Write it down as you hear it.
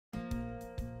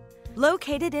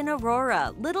Located in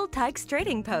Aurora, Little Tykes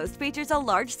Trading Post features a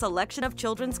large selection of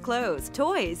children's clothes,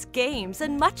 toys, games,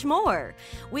 and much more.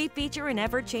 We feature an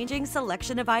ever-changing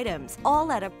selection of items,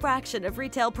 all at a fraction of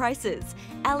retail prices.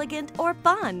 Elegant or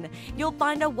fun, you'll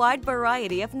find a wide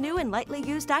variety of new and lightly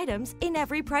used items in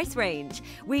every price range.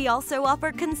 We also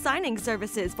offer consigning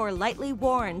services for lightly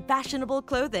worn, fashionable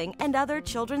clothing and other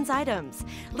children's items.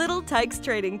 Little Tykes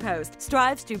Trading Post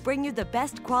strives to bring you the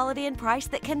best quality and price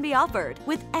that can be offered,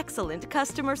 with excellent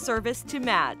customer service to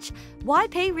match. Why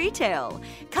pay retail?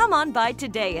 Come on by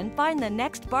today and find the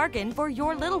next bargain for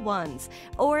your little ones.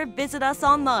 Or visit us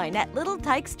online at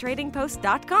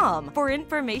littletykestradingpost.com for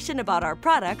information about our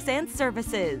products and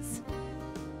services.